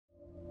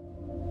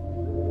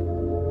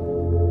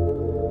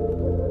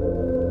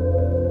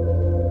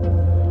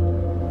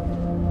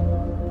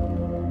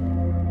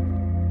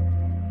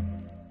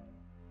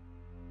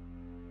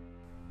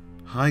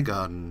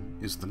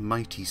Highgarden is the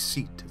mighty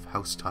seat of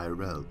House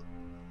Tyrell,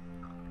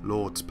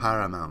 lords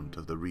paramount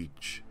of the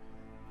Reach,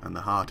 and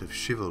the heart of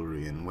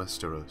chivalry in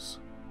Westeros.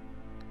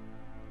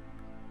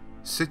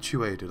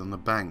 Situated on the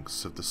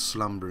banks of the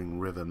slumbering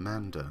river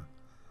Manda,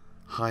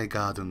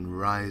 Highgarden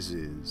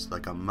rises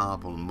like a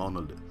marble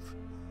monolith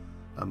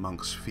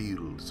amongst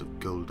fields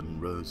of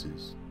golden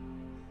roses.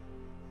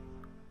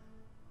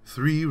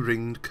 3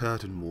 ringed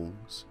curtain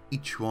walls,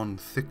 each one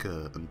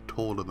thicker and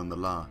taller than the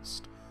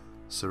last,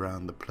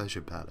 surround the pleasure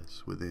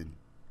palace within.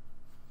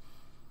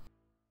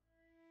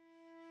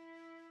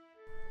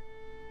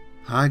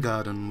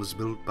 Highgarden was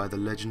built by the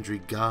legendary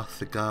Garth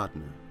the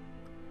Gardener,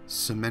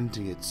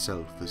 cementing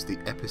itself as the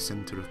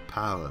epicenter of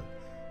power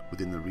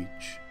within the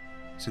Reach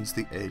since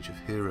the Age of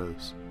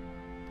Heroes.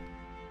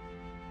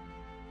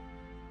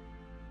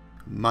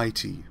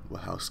 Mighty were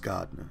House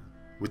Gardener,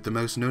 with the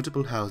most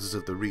notable houses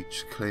of the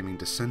Reach claiming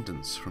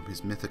descendants from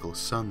his mythical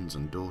sons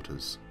and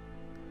daughters.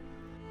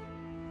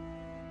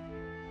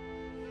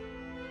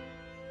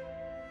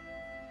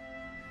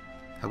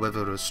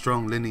 However, a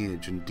strong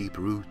lineage and deep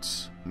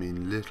roots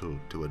mean little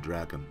to a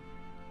dragon,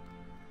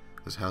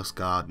 as House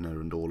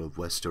Gardener and all of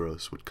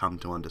Westeros would come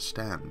to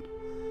understand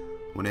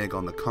when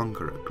Aegon the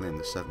Conqueror claimed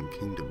the 7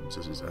 kingdoms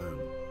as his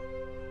own.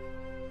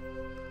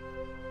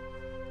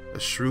 A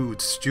shrewd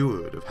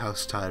steward of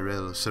House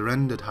Tyrell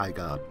surrendered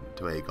Highgarden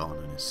to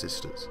Aegon and his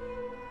sisters,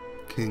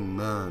 King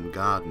Mern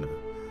Gardener,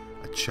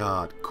 a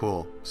charred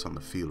corpse on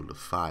the field of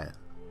fire.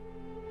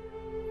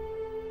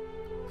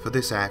 For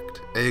this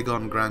act,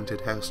 Aegon granted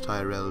House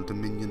Tyrell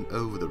dominion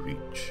over the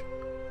Reach,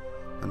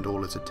 and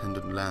all its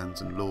attendant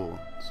lands and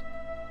lords.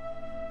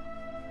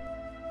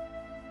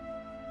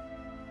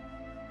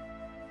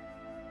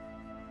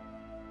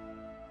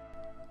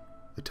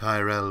 The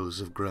Tyrells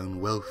have grown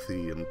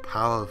wealthy and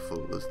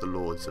powerful as the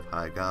lords of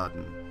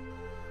Highgarden,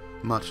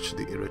 much to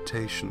the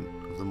irritation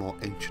of the more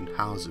ancient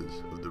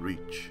houses of the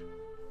Reach.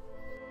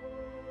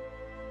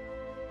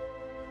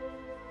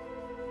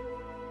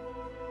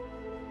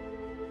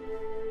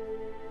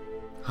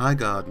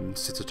 Highgarden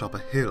sits atop a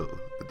hill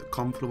at the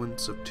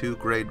confluence of 2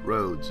 great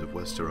roads of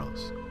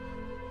Westeros,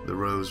 the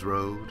Rose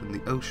Road and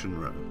the Ocean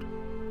Road.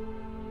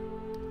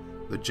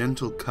 The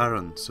gentle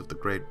currents of the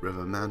great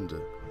river Manda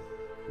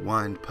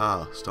wind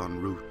past en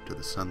route to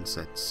the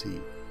Sunset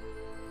Sea.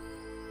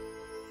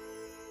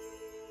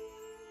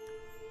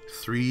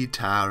 3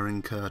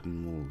 towering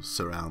curtain walls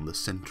surround the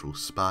central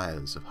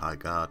spires of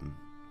Highgarden,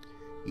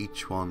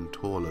 each one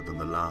taller than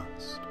the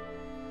last.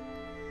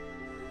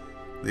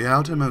 The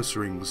outermost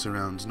ring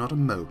surrounds not a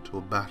moat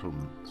or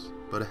battlements,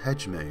 but a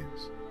hedge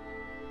maze,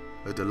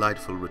 a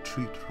delightful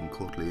retreat from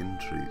courtly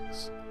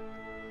intrigues,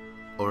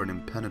 or an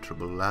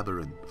impenetrable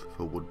labyrinth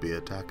for would-be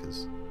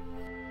attackers.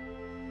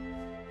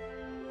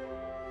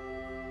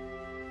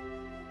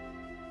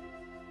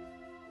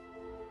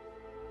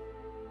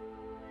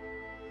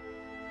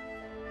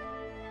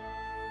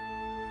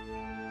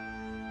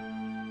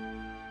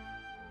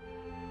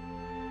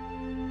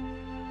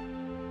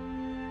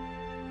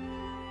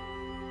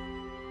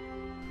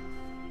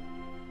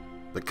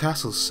 The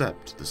castle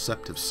sept, the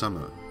Sept of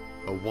Summer,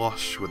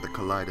 awash with the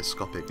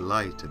kaleidoscopic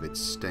light of its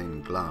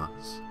stained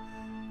glass,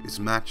 is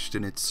matched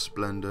in its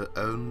splendour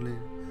only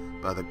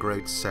by the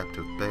great sept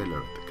of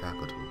Baelor at the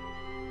capital,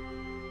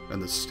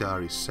 and the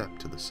starry sept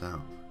to the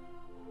south.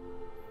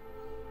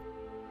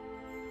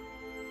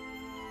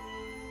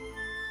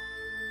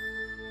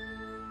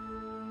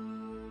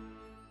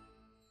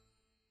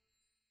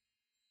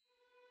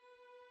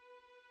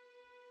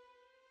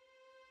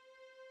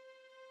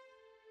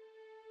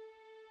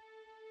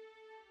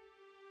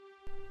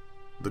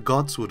 The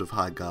godswood of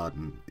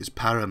Highgarden is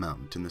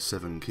paramount in the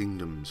 7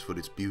 kingdoms for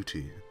its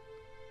beauty.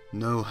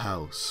 No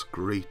house,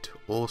 great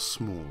or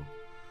small,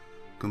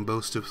 can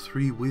boast of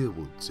 3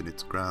 weirwoods in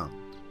its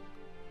grounds.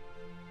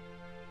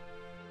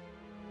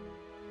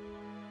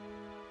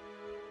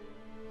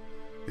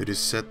 It is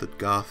said that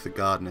Garth the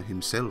Gardener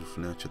himself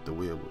nurtured the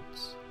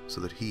weirwoods,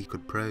 so that he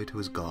could pray to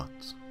his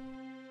gods.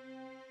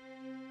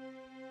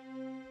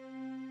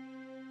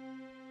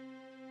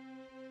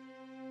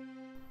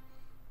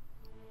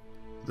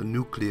 The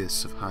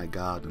nucleus of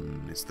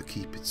Highgarden is the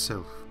keep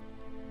itself.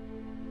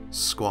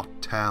 Squat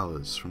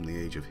towers from the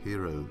Age of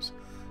Heroes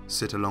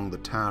sit along the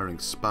towering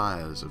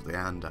spires of the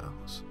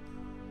Andals,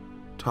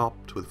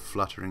 topped with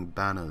fluttering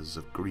banners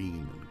of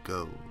green and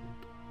gold.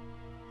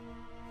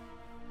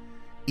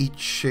 Each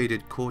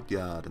shaded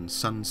courtyard and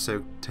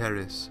sun-soaked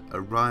terrace a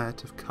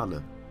riot of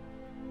colour,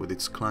 with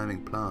its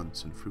climbing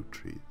plants and fruit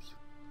trees.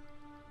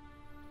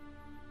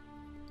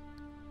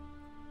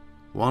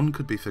 One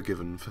could be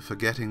forgiven for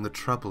forgetting the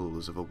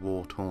troubles of a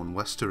war-torn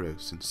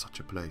Westeros in such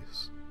a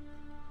place.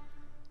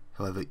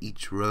 However,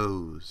 each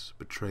rose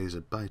betrays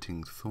a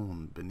biting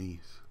thorn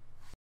beneath.